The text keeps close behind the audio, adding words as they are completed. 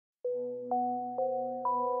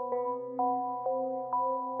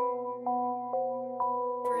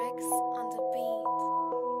Bricks on the beat.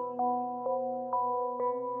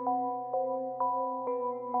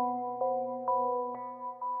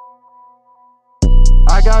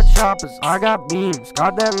 I got choppers, I got beams,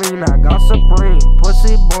 got that lean, I got supreme.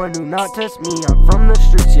 Pussy boy, do not test me, I'm from the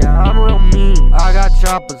streets, yeah, I'm real mean. I got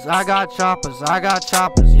choppers, I got choppers, I got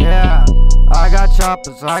choppers, yeah. I got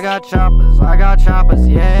choppers, I got choppers, I got choppers,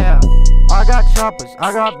 yeah. I got choppers,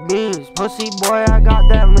 I got beams, pussy boy, I got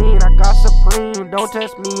that lean, I got supreme. Don't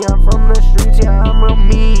test me, I'm from the streets, yeah, I'm real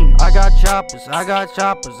mean. I got choppers, I got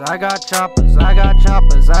choppers, I got choppers, I got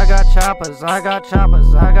choppers, I got choppers, I got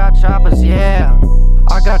choppers, I got choppers, yeah.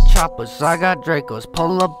 I got choppers, I got Dracos,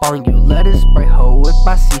 pull up on you, let it spray ho with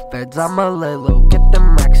my C-feds, I'ma lay low, get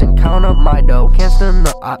them racks and count up my dough. Can't stand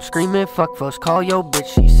the op, screaming fuck foes, call yo bitch,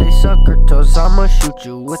 she say suck her toes, I'ma shoot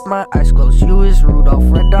you with my eyes closed. You is Rudolph,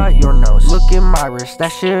 red dot your nose, look at my wrist,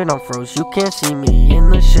 that shit on froze. You can't see me in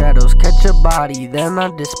the shadows, catch a body, then I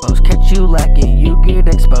dispose. Catch you lacking, you get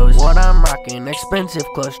exposed. What I'm rocking, expensive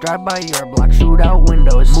clothes, drive by your block, shoot out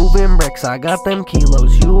windows. Moving bricks, I got them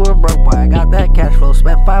kilos, you were broke boy, I got that cash flow.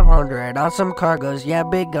 Spent 500 on some cargoes, yeah,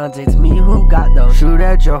 big guns, it's me who got those. Shoot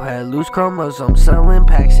at your head, lose chromosomes, selling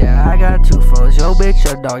packs, yeah, I got 2 phones. Yo bitch,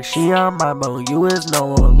 your dog, she on my bone, you is no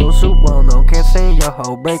one. Lil Soup Bowl, no, can't stand your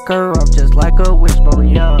hoe, break her up just like a wishbone,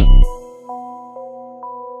 yeah.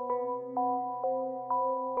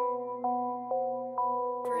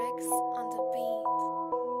 Bricks on the beat.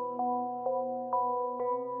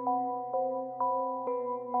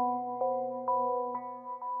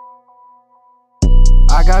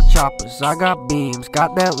 I got choppers, I got beams,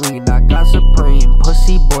 got that lean, I got supreme.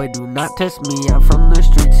 Pussy boy, do not test me, I'm from the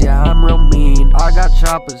streets, yeah, I'm real mean. I got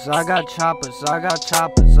choppers, I got choppers, I got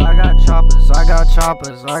choppers, I got choppers, I got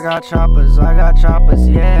choppers, I got choppers, I got choppers,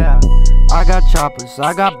 yeah. I got choppers,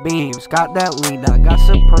 I got beams, got that lean, I got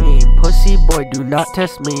supreme. Pussy boy, do not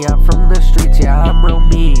test me, I'm from the streets, yeah, I'm real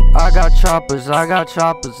mean. I got choppers, I got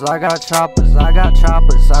choppers, I got choppers, I got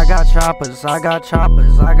choppers, I got choppers, I got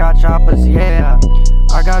choppers, I got choppers, yeah.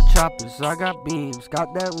 I got choppers, I got beams,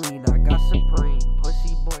 got that lean, I got supreme.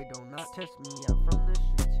 Pussy boy, do not test me, I'm